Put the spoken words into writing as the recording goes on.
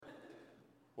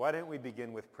Why don't we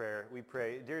begin with prayer? We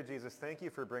pray, dear Jesus, thank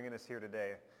you for bringing us here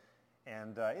today.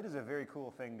 And it is a very cool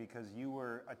thing because you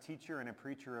were a teacher and a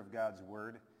preacher of God's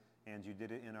word, and you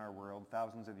did it in our world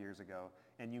thousands of years ago,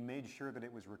 and you made sure that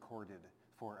it was recorded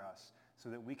for us so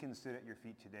that we can sit at your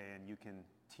feet today and you can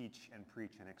teach and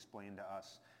preach and explain to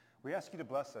us. We ask you to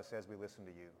bless us as we listen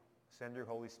to you. Send your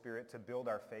Holy Spirit to build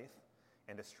our faith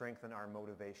and to strengthen our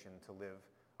motivation to live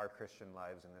our Christian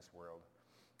lives in this world.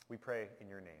 We pray in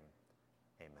your name.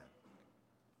 Amen.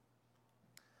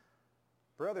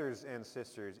 Brothers and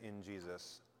sisters in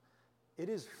Jesus, it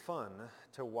is fun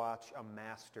to watch a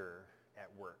master at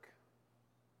work.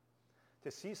 To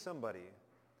see somebody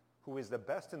who is the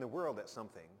best in the world at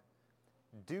something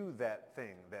do that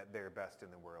thing that they're best in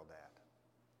the world at.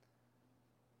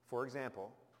 For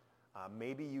example,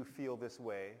 maybe you feel this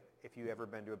way if you've ever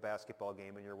been to a basketball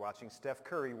game and you're watching Steph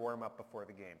Curry warm up before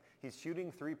the game. He's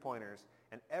shooting three-pointers,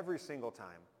 and every single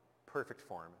time, perfect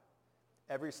form.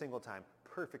 Every single time,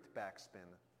 perfect backspin.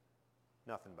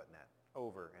 Nothing but net.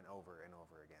 Over and over and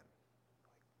over again.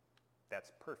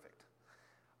 That's perfect.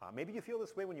 Maybe you feel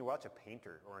this way when you watch a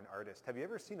painter or an artist. Have you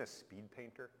ever seen a speed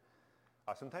painter?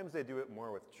 Sometimes they do it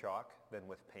more with chalk than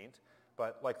with paint.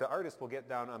 But like the artist will get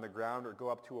down on the ground or go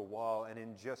up to a wall, and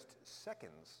in just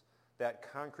seconds,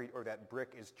 that concrete or that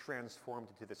brick is transformed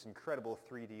into this incredible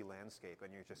 3D landscape.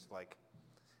 And you're just like,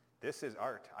 this is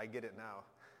art. I get it now.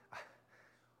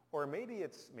 Or maybe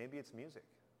it's music.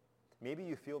 Maybe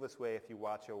you feel this way if you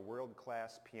watch a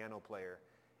world-class piano player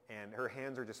and her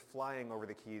hands are just flying over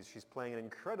the keys. She's playing an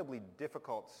incredibly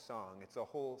difficult song. It's a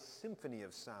whole symphony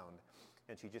of sound,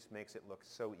 and she just makes it look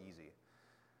so easy.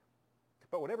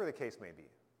 But whatever the case may be,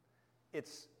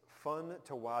 it's fun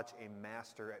to watch a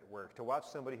master at work, to watch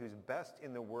somebody who's best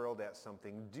in the world at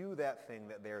something do that thing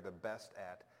that they're the best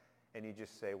at, and you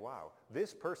just say, wow,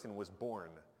 this person was born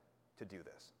to do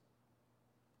this.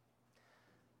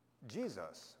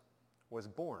 Jesus was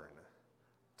born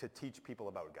to teach people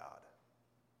about God.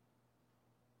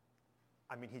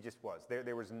 I mean, he just was.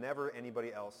 There was never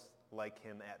anybody else like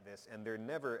him at this, and there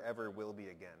never, ever will be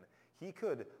again. He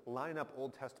could line up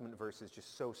Old Testament verses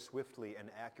just so swiftly and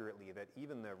accurately that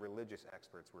even the religious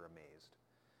experts were amazed.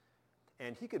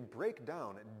 And he could break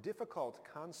down difficult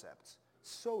concepts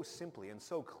so simply and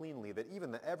so cleanly that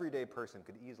even the everyday person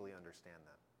could easily understand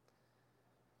them.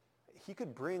 He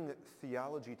could bring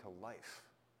theology to life,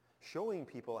 showing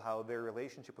people how their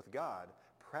relationship with God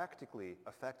practically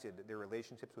affected their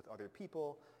relationships with other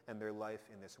people and their life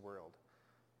in this world.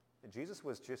 And Jesus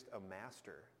was just a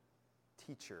master,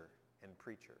 teacher, and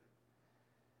preacher.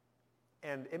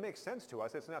 And it makes sense to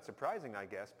us. It's not surprising, I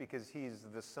guess, because he's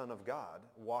the Son of God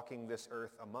walking this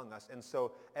earth among us. And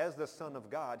so as the Son of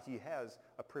God, he has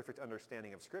a perfect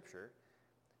understanding of Scripture.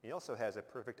 He also has a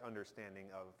perfect understanding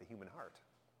of the human heart.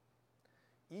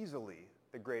 Easily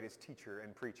the greatest teacher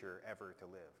and preacher ever to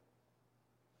live.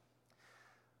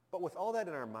 But with all that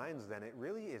in our minds, then, it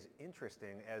really is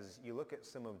interesting as you look at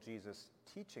some of Jesus'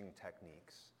 teaching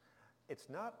techniques. It's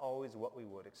not always what we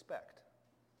would expect.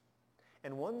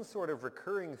 And one sort of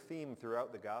recurring theme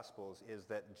throughout the Gospels is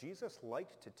that Jesus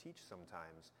liked to teach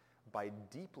sometimes by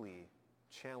deeply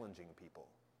challenging people.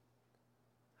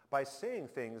 By saying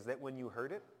things that when you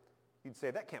heard it, you'd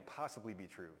say, that can't possibly be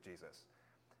true, Jesus.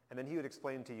 And then he would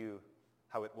explain to you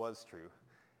how it was true,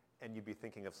 and you'd be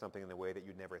thinking of something in the way that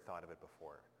you'd never thought of it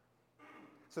before.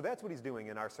 So that's what he's doing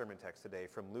in our sermon text today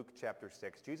from Luke chapter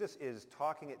 6. Jesus is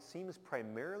talking, it seems,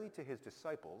 primarily to his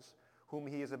disciples, whom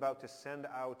he is about to send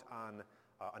out on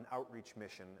an outreach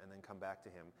mission and then come back to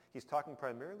him. He's talking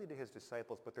primarily to his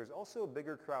disciples, but there's also a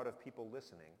bigger crowd of people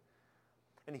listening.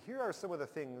 And here are some of the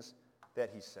things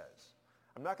that he says.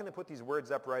 I'm not going to put these words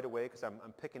up right away because I'm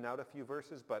picking out a few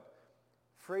verses, but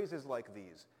phrases like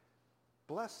these.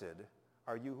 Blessed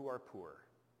are you who are poor.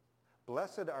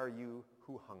 Blessed are you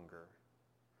who hunger.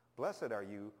 Blessed are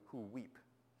you who weep.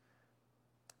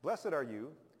 Blessed are you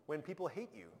when people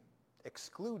hate you,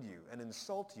 exclude you, and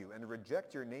insult you, and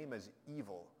reject your name as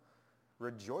evil.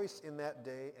 Rejoice in that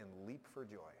day and leap for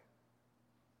joy.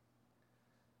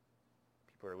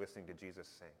 People are listening to Jesus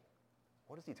saying,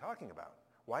 what is he talking about?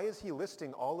 Why is he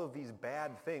listing all of these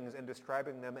bad things and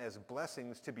describing them as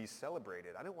blessings to be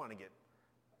celebrated? I don't want to get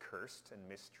cursed and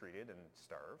mistreated and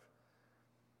starve.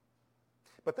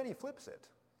 But then he flips it.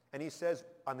 And he says,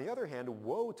 on the other hand,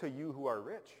 woe to you who are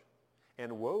rich,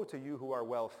 and woe to you who are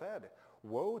well-fed.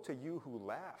 Woe to you who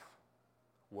laugh.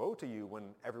 Woe to you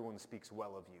when everyone speaks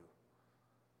well of you.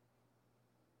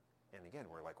 And again,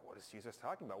 we're like, what is Jesus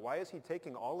talking about? Why is he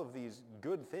taking all of these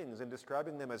good things and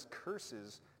describing them as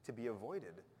curses to be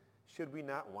avoided? Should we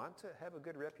not want to have a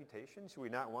good reputation? Should we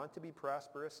not want to be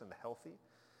prosperous and healthy?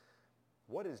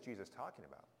 What is Jesus talking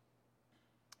about?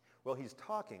 Well, he's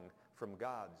talking from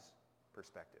God's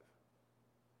perspective.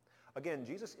 Again,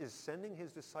 Jesus is sending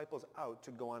his disciples out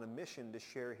to go on a mission to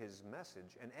share his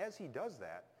message. And as he does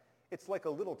that, it's like a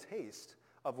little taste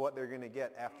of what they're going to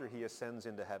get after he ascends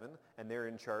into heaven and they're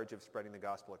in charge of spreading the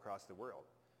gospel across the world.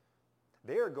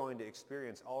 They are going to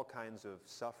experience all kinds of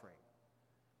suffering,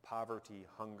 poverty,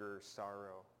 hunger,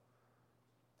 sorrow.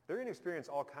 They're going to experience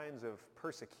all kinds of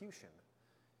persecution,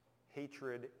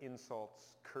 hatred,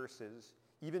 insults, curses,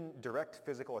 even direct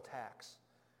physical attacks.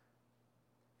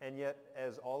 And yet,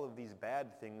 as all of these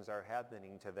bad things are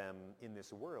happening to them in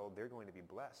this world, they're going to be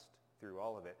blessed through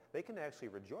all of it. They can actually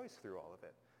rejoice through all of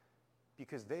it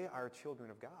because they are children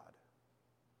of God.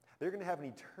 They're going to have an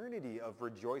eternity of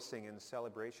rejoicing and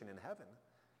celebration in heaven.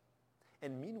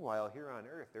 And meanwhile, here on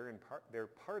earth, they're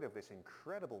part of this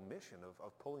incredible mission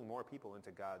of pulling more people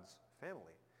into God's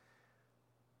family.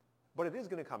 But it is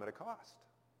going to come at a cost.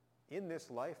 In this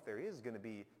life, there is going to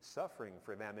be suffering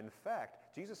for them. In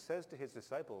fact, Jesus says to his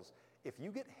disciples, if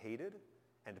you get hated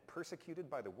and persecuted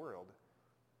by the world,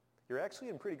 you're actually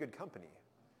in pretty good company.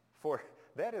 For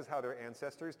that is how their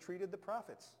ancestors treated the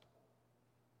prophets.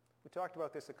 We talked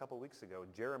about this a couple weeks ago.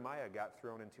 Jeremiah got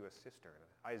thrown into a cistern.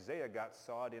 Isaiah got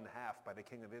sawed in half by the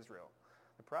king of Israel.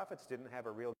 The prophets didn't have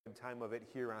a real good time of it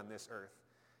here on this earth.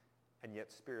 And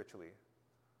yet spiritually,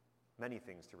 many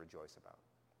things to rejoice about.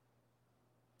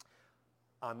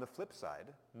 On the flip side,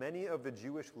 many of the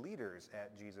Jewish leaders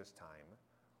at Jesus' time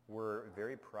were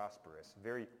very prosperous,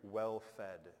 very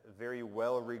well-fed, very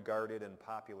well-regarded and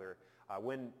popular.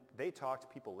 When they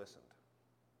talked, people listened.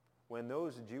 When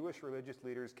those Jewish religious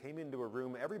leaders came into a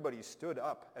room, everybody stood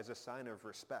up as a sign of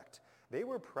respect. They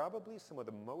were probably some of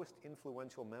the most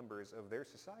influential members of their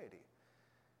society.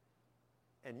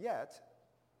 And yet,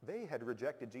 they had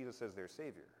rejected Jesus as their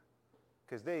Savior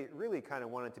because they really kind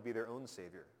of wanted to be their own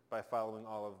Savior by following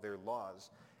all of their laws.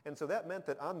 And so that meant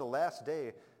that on the last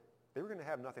day, they were going to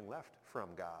have nothing left from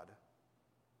God.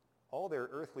 All their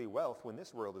earthly wealth, when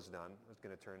this world is done, was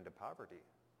going to turn to poverty.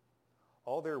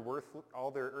 All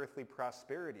their earthly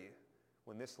prosperity,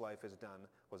 when this life is done,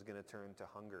 was going to turn to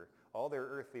hunger. All their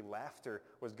earthly laughter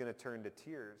was going to turn to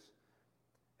tears.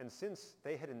 And since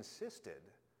they had insisted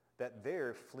that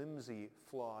their flimsy,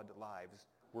 flawed lives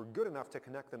were good enough to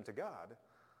connect them to God,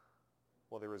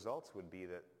 well, the results would be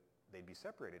that they'd be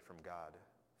separated from God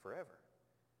forever.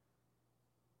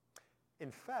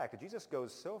 In fact, Jesus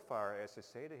goes so far as to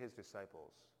say to his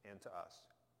disciples and to us,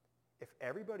 if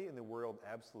everybody in the world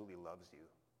absolutely loves you,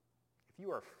 if you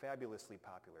are fabulously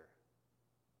popular,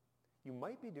 you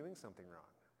might be doing something wrong.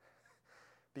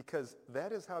 Because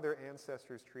that is how their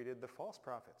ancestors treated the false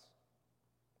prophets.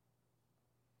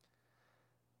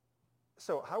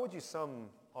 So how would you sum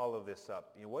all of this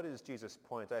up? What is Jesus'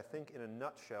 point? I think in a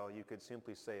nutshell, you could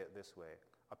simply say it this way.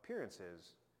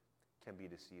 Appearances can be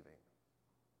deceiving.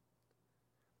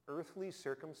 Earthly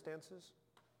circumstances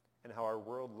and how our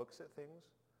world looks at things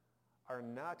are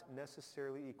not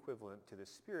necessarily equivalent to the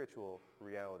spiritual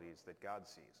realities that God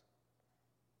sees.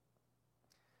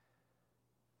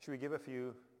 Should we give a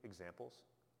few examples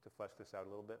to flesh this out a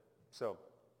little bit? So,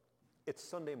 it's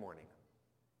Sunday morning.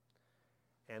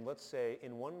 And let's say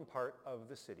in one part of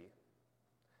the city,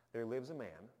 there lives a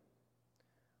man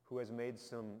who has made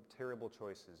some terrible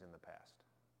choices in the past.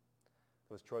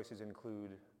 Those choices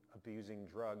include abusing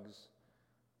drugs,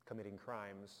 committing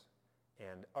crimes,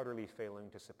 and utterly failing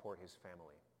to support his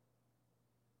family.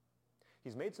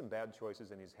 He's made some bad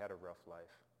choices and he's had a rough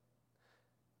life.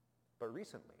 But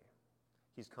recently,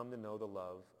 he's come to know the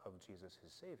love of Jesus,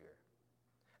 his Savior.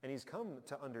 And he's come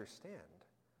to understand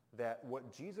that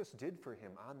what Jesus did for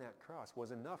him on that cross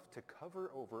was enough to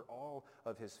cover over all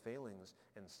of his failings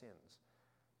and sins.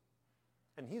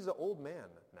 And he's an old man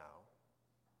now.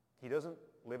 He doesn't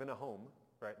live in a home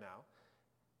right now.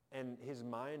 And his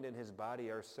mind and his body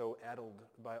are so addled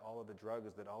by all of the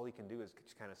drugs that all he can do is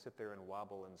just kind of sit there and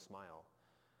wobble and smile.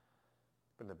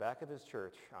 But in the back of his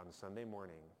church on Sunday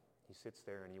morning, he sits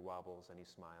there and he wobbles and he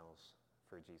smiles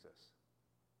for Jesus.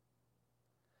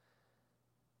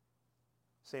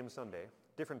 Same Sunday,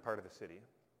 different part of the city,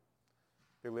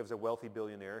 there lives a wealthy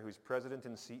billionaire who's president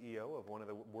and CEO of one of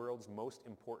the world's most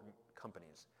important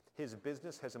companies. His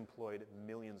business has employed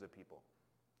millions of people.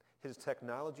 His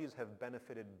technologies have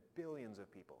benefited billions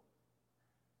of people.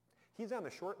 He's on the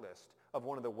short list of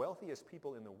one of the wealthiest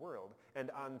people in the world,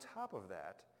 and on top of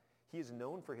that, he is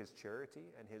known for his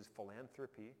charity and his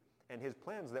philanthropy and his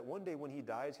plans that one day when he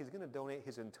dies, he's going to donate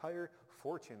his entire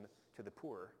fortune to the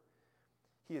poor.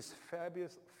 He is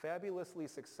fabulously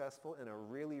successful and a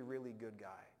really, really good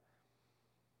guy.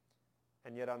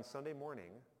 And yet on Sunday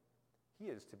morning, he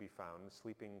is to be found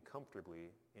sleeping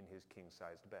comfortably in his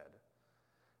king-sized bed.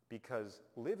 Because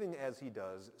living as he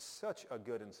does such a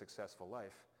good and successful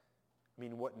life, I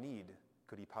mean, what need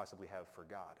could he possibly have for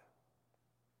God?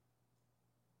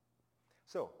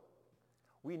 So,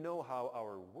 we know how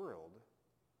our world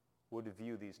would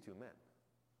view these two men.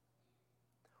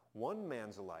 One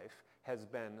man's life has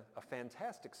been a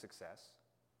fantastic success.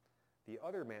 The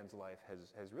other man's life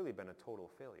has really been a total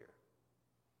failure.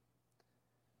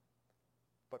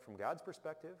 But from God's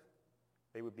perspective,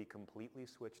 they would be completely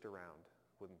switched around,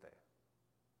 wouldn't they?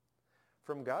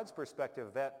 From God's perspective,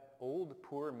 that old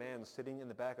poor man sitting in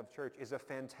the back of church is a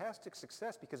fantastic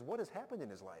success because what has happened in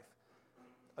his life?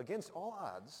 Against all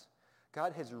odds,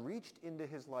 God has reached into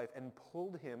his life and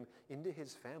pulled him into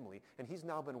his family, and he's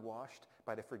now been washed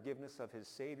by the forgiveness of his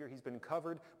Savior. He's been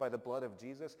covered by the blood of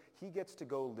Jesus. He gets to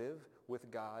go live with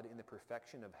God in the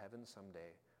perfection of heaven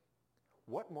someday.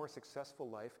 What more successful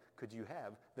life could you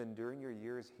have than during your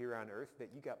years here on earth that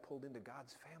you got pulled into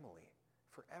God's family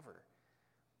forever?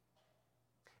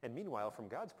 And meanwhile, from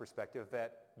God's perspective,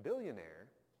 that billionaire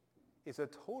is a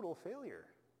total failure.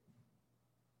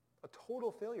 A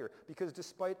total failure, because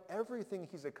despite everything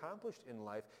he's accomplished in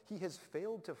life, he has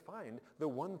failed to find the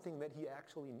one thing that he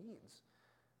actually needs,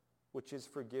 which is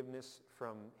forgiveness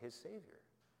from his Savior.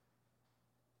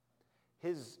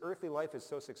 His earthly life is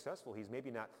so successful, he's maybe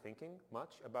not thinking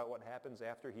much about what happens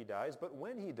after he dies, but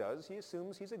when he does, he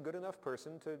assumes he's a good enough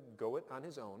person to go it on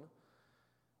his own.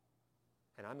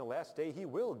 And on the last day, he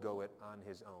will go it on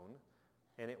his own,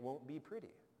 and it won't be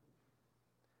pretty.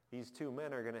 These two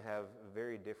men are going to have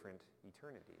very different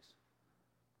eternities.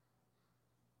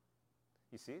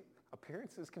 You see,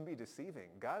 appearances can be deceiving.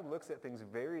 God looks at things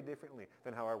very differently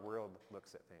than how our world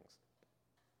looks at things.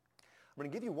 I'm going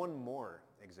to give you one more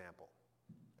example.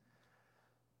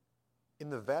 In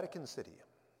the Vatican City,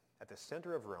 at the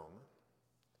center of Rome,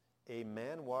 a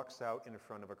man walks out in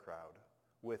front of a crowd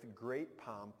with great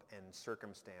pomp and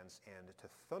circumstance and to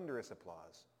thunderous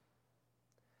applause.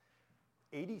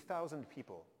 80,000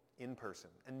 people in person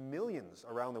and millions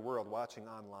around the world watching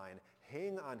online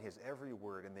hang on his every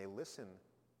word and they listen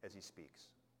as he speaks.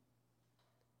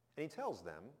 And he tells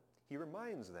them, he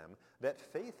reminds them that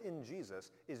faith in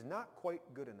Jesus is not quite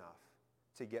good enough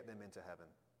to get them into heaven.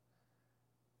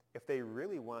 If they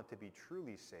really want to be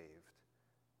truly saved,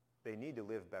 they need to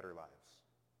live better lives.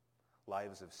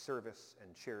 Lives of service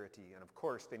and charity, and of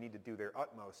course they need to do their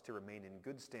utmost to remain in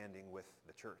good standing with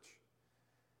the church.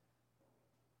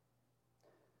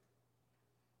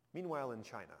 Meanwhile, in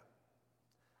China,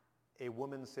 a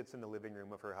woman sits in the living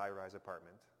room of her high-rise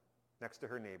apartment next to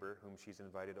her neighbor whom she's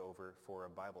invited over for a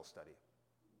Bible study.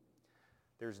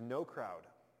 There's no crowd.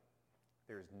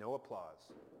 There's no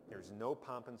applause. There's no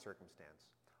pomp and circumstance.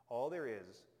 All there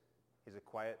is a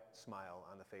quiet smile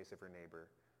on the face of her neighbor,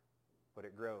 but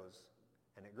it grows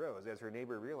and it grows as her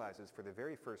neighbor realizes for the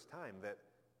very first time that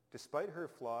despite her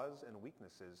flaws and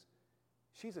weaknesses,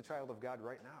 she's a child of God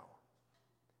right now.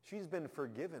 She's been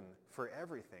forgiven for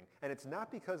everything. And it's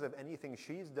not because of anything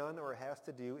she's done or has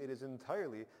to do. It is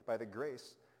entirely by the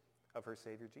grace of her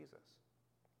Savior Jesus.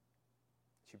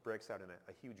 She breaks out in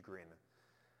a huge grin.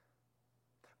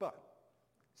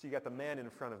 So you got the man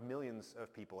in front of millions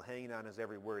of people hanging on his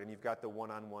every word, and you've got the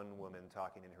one-on-one woman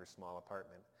talking in her small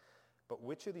apartment. But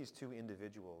which of these two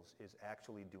individuals is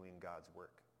actually doing God's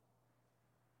work?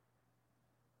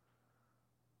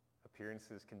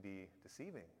 Appearances can be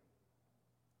deceiving.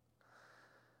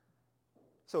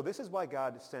 So this is why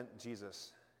God sent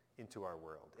Jesus into our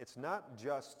world. It's not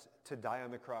just to die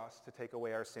on the cross to take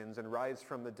away our sins and rise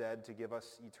from the dead to give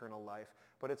us eternal life,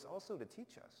 but it's also to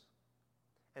teach us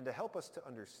and to help us to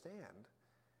understand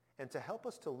and to help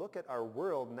us to look at our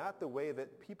world not the way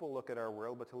that people look at our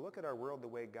world, but to look at our world the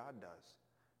way God does.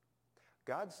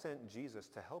 God sent Jesus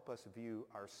to help us view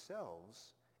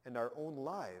ourselves and our own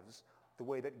lives the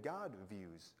way that God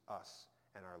views us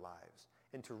and our lives,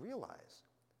 and to realize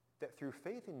that through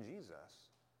faith in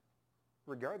Jesus,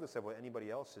 regardless of what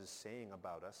anybody else is saying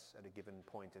about us at a given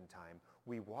point in time,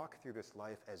 we walk through this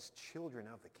life as children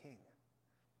of the King.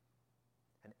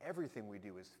 And everything we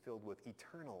do is filled with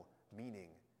eternal meaning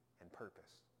and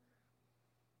purpose.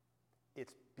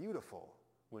 It's beautiful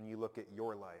when you look at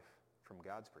your life from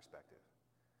God's perspective.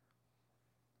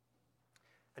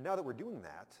 And now that we're doing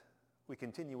that, we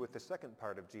continue with the second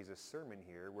part of Jesus' sermon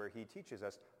here, where he teaches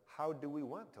us how do we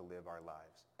want to live our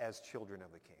lives as children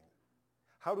of the King?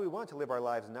 How do we want to live our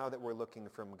lives now that we're looking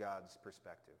from God's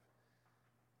perspective?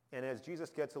 And as Jesus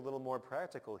gets a little more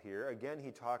practical here, again,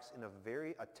 he talks in a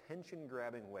very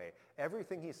attention-grabbing way.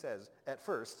 Everything he says at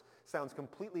first sounds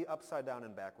completely upside down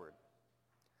and backward.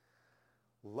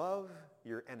 Love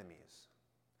your enemies.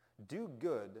 Do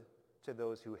good to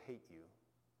those who hate you.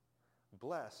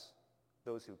 Bless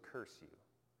those who curse you.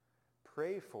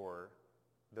 Pray for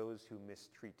those who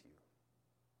mistreat you.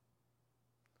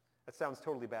 That sounds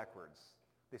totally backwards.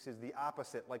 This is the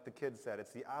opposite, like the kid said.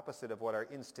 It's the opposite of what our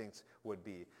instincts would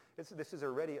be. This is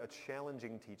already a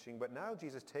challenging teaching, but now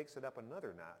Jesus takes it up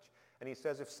another notch. And he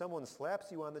says, if someone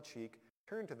slaps you on the cheek,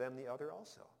 turn to them the other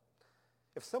also.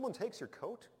 If someone takes your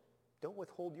coat, don't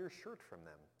withhold your shirt from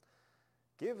them.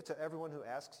 Give to everyone who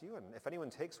asks you, and if anyone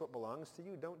takes what belongs to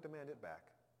you, don't demand it back.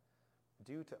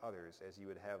 Do to others as you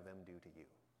would have them do to you.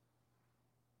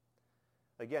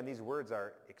 Again, these words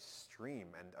are extreme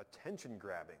and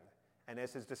attention-grabbing. And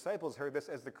as his disciples heard this,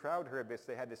 as the crowd heard this,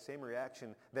 they had the same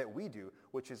reaction that we do,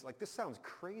 which is like, this sounds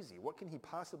crazy. What can he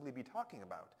possibly be talking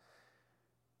about?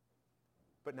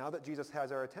 But now that Jesus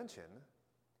has our attention,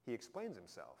 he explains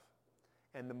himself.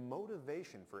 And the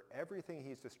motivation for everything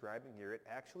he's describing here, it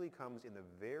actually comes in the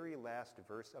very last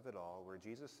verse of it all, where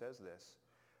Jesus says this,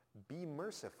 be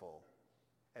merciful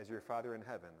as your Father in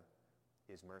heaven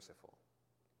is merciful.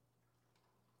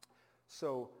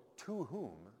 So to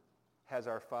whom has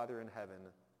our Father in heaven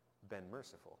been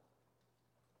merciful?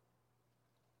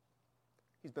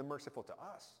 He's been merciful to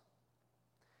us.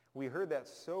 We heard that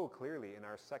so clearly in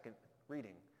our second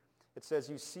reading. It says,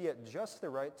 you see, at just the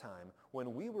right time,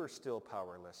 when we were still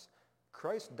powerless,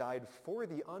 Christ died for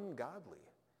the ungodly.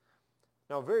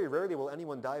 Now, very rarely will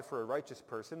anyone die for a righteous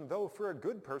person, though for a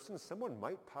good person, someone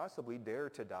might possibly dare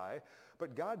to die.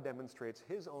 But God demonstrates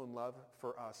his own love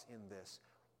for us in this.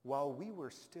 While we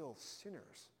were still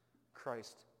sinners,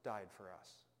 Christ died for us.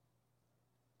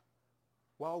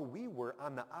 While we were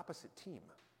on the opposite team,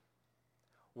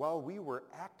 while we were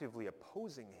actively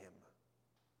opposing him,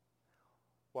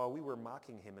 while we were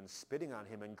mocking him and spitting on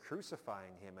him and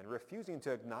crucifying him and refusing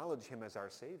to acknowledge him as our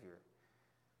Savior,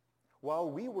 while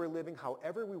we were living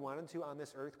however we wanted to on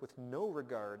this earth with no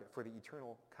regard for the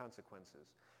eternal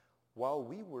consequences, while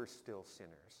we were still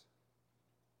sinners,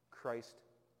 Christ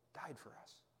died for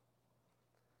us.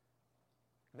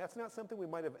 And that's not something we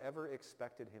might have ever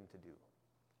expected him to do.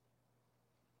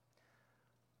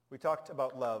 We talked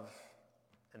about love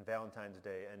and Valentine's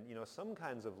Day, and some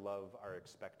kinds of love are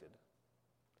expected.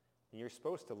 You're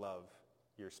supposed to love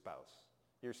your spouse.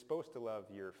 You're supposed to love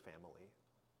your family.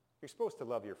 You're supposed to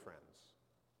love your friends.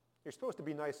 You're supposed to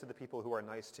be nice to the people who are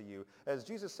nice to you. As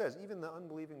Jesus says, even the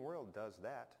unbelieving world does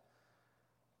that.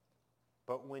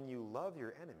 But when you love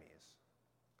your enemies,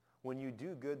 when you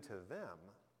do good to them,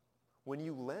 when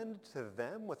you lend to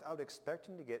them without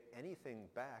expecting to get anything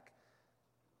back,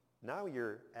 now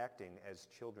you're acting as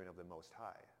children of the Most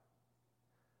High.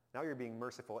 Now you're being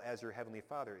merciful as your Heavenly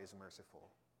Father is merciful.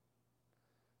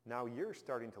 Now you're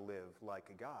starting to live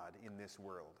like God in this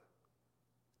world.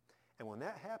 And when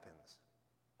that happens,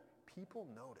 people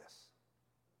notice.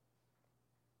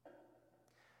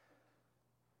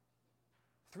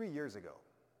 3 years ago,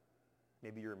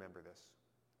 maybe you remember this.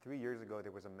 3 years ago,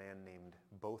 there was a man named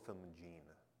Botham Jean.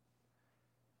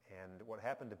 And what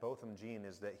happened to Botham Jean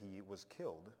is that he was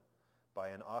killed by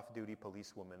an off-duty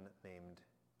policewoman named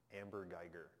Amber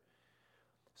Geiger.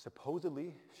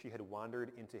 Supposedly, she had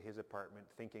wandered into his apartment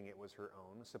thinking it was her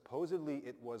own. Supposedly,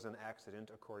 it was an accident,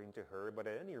 according to her. But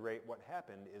at any rate, what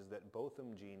happened is that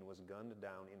Botham Jean was gunned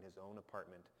down in his own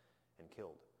apartment and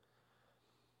killed.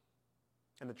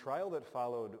 And the trial that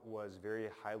followed was very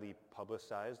highly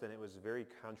publicized, and it was very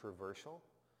controversial,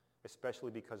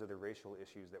 especially because of the racial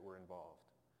issues that were involved.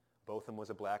 Botham was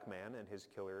a black man, and his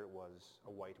killer was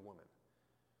a white woman.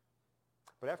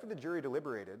 But after the jury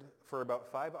deliberated for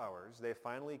about 5 hours, they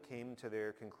finally came to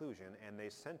their conclusion, and they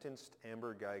sentenced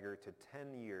Amber Geiger to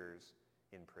 10 years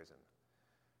in prison.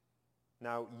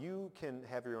 Now, you can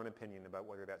have your own opinion about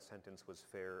whether that sentence was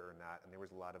fair or not, and there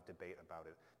was a lot of debate about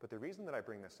it. But the reason that I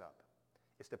bring this up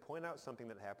is to point out something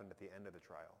that happened at the end of the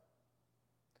trial.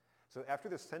 So after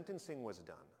the sentencing was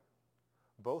done,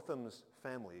 Botham's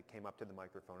family came up to the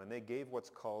microphone, and they gave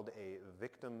what's called a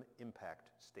victim impact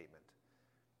statement.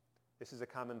 This is a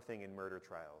common thing in murder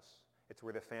trials. It's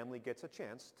where the family gets a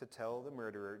chance to tell the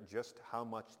murderer just how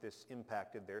much this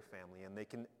impacted their family, and they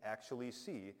can actually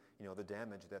see, the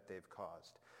damage that they've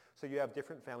caused. So you have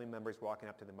different family members walking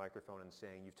up to the microphone and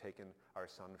saying, you've taken our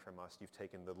son from us, you've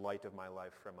taken the light of my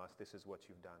life from us, this is what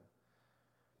you've done.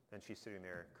 And she's sitting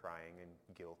there crying in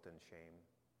guilt and shame.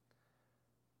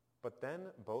 But then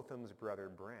Botham's brother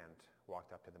Brant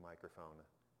walked up to the microphone,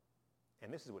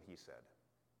 and this is what he said.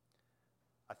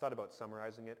 I thought about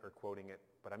summarizing it or quoting it,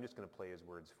 but I'm just going to play his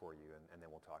words for you, and then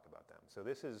we'll talk about them. So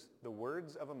this is the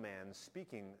words of a man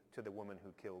speaking to the woman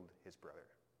who killed his brother.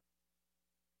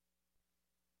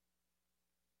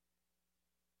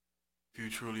 If you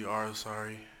truly are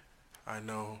sorry, I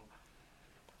know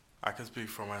I can speak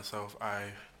for myself.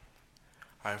 I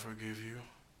forgive you,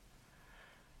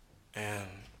 and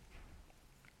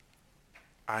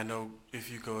I know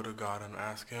if you go to God and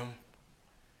ask him,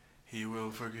 he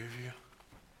will forgive you.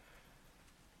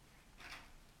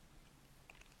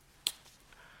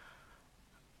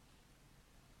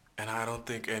 And I don't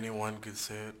think anyone could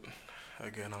say it.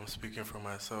 Again, I'm speaking for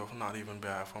myself, not even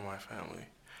bad for my family.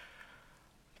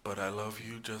 But I love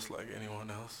you just like anyone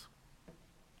else.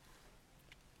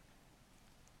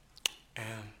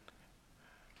 And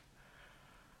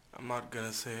I'm not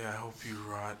gonna say I hope you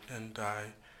rot and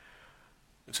die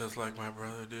just like my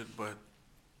brother did, but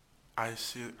I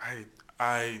see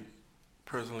I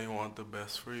personally want the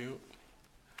best for you.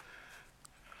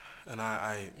 And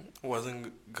I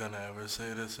wasn't gonna ever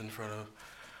say this in front of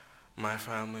my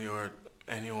family or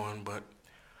anyone, but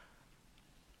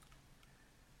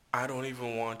I don't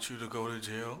even want you to go to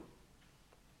jail.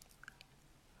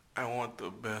 I want the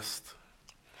best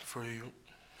for you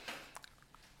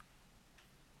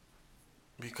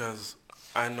because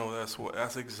I know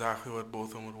that's exactly what both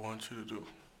of them would want you to do.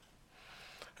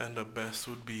 And the best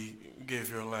would be give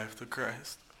your life to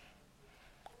Christ.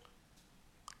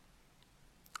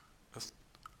 That's,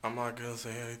 I'm not gonna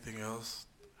say anything else.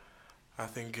 I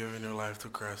think giving your life to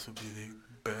Christ would be the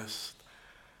best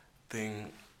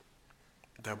thing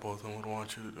that both of them would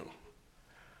want you to do.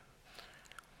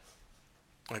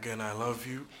 Again, I love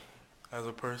you as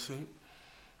a person,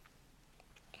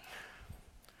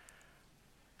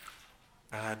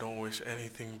 and I don't wish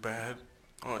anything bad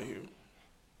on you.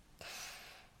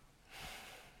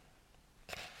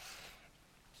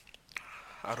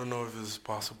 I don't know if this is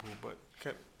possible, but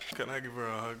can I give her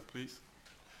a hug, please?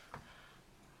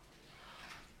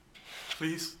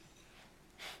 Please?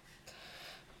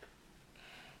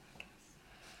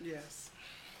 Yes.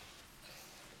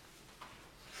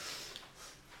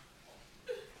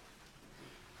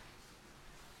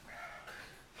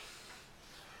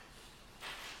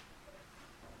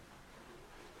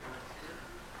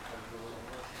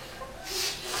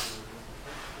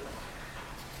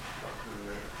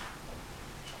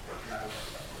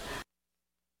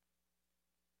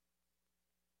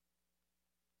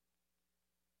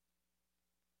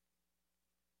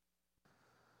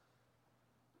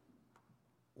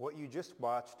 What you just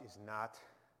watched is not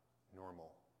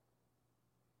normal.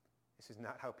 This is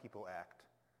not how people act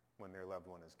when their loved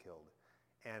one is killed.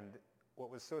 And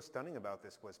what was so stunning about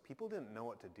this was people didn't know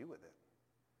what to do with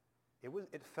it.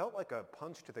 It felt like a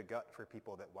punch to the gut for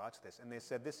people that watched this. And they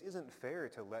said, this isn't fair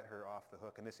to let her off the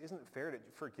hook. And this isn't fair to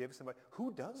forgive somebody.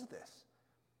 Who does this?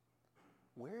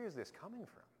 Where is this coming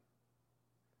from?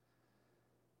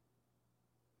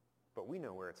 But we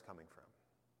know where it's coming from.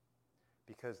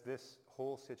 Because this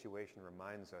whole situation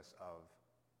reminds us of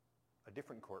a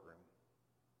different courtroom,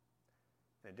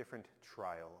 and a different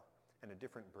trial, and a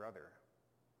different brother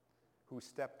who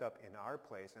stepped up in our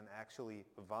place and actually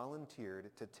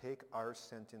volunteered to take our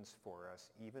sentence for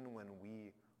us even when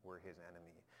we were his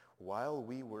enemy. While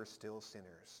we were still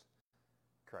sinners,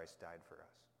 Christ died for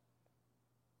us.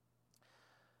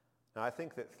 Now I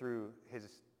think that through his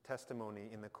testimony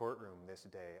in the courtroom this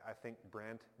day, I think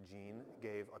Brant Jean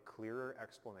gave a clearer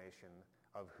explanation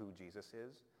of who Jesus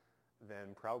is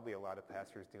than probably a lot of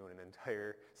pastors do in an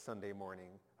entire Sunday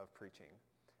morning of preaching,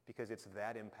 because it's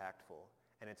that impactful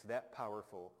and it's that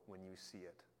powerful when you see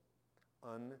it.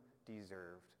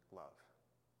 Undeserved love,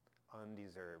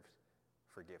 undeserved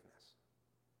forgiveness.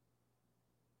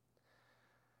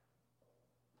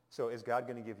 So is God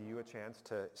going to give you a chance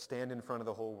to stand in front of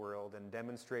the whole world and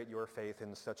demonstrate your faith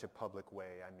in such a public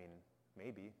way? I mean,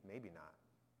 maybe, maybe not.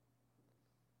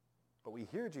 But we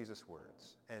hear Jesus'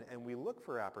 words, and we look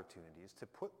for opportunities to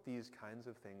put these kinds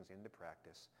of things into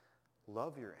practice.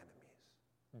 Love your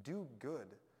enemies. Do good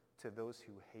to those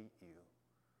who hate you.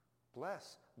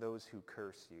 Bless those who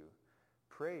curse you.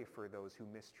 Pray for those who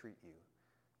mistreat you.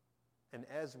 And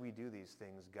as we do these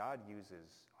things, God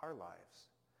uses our lives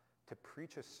to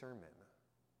preach a sermon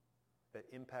that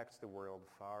impacts the world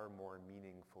far more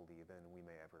meaningfully than we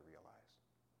may ever realize.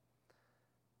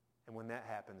 And when that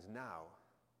happens now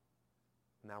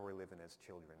we're living as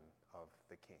children of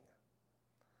the King.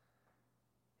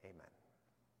 Amen.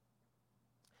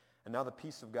 And now the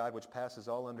peace of God, which passes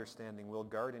all understanding, will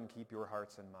guard and keep your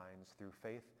hearts and minds through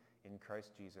faith in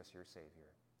Christ Jesus, your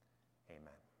Savior.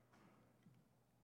 Amen.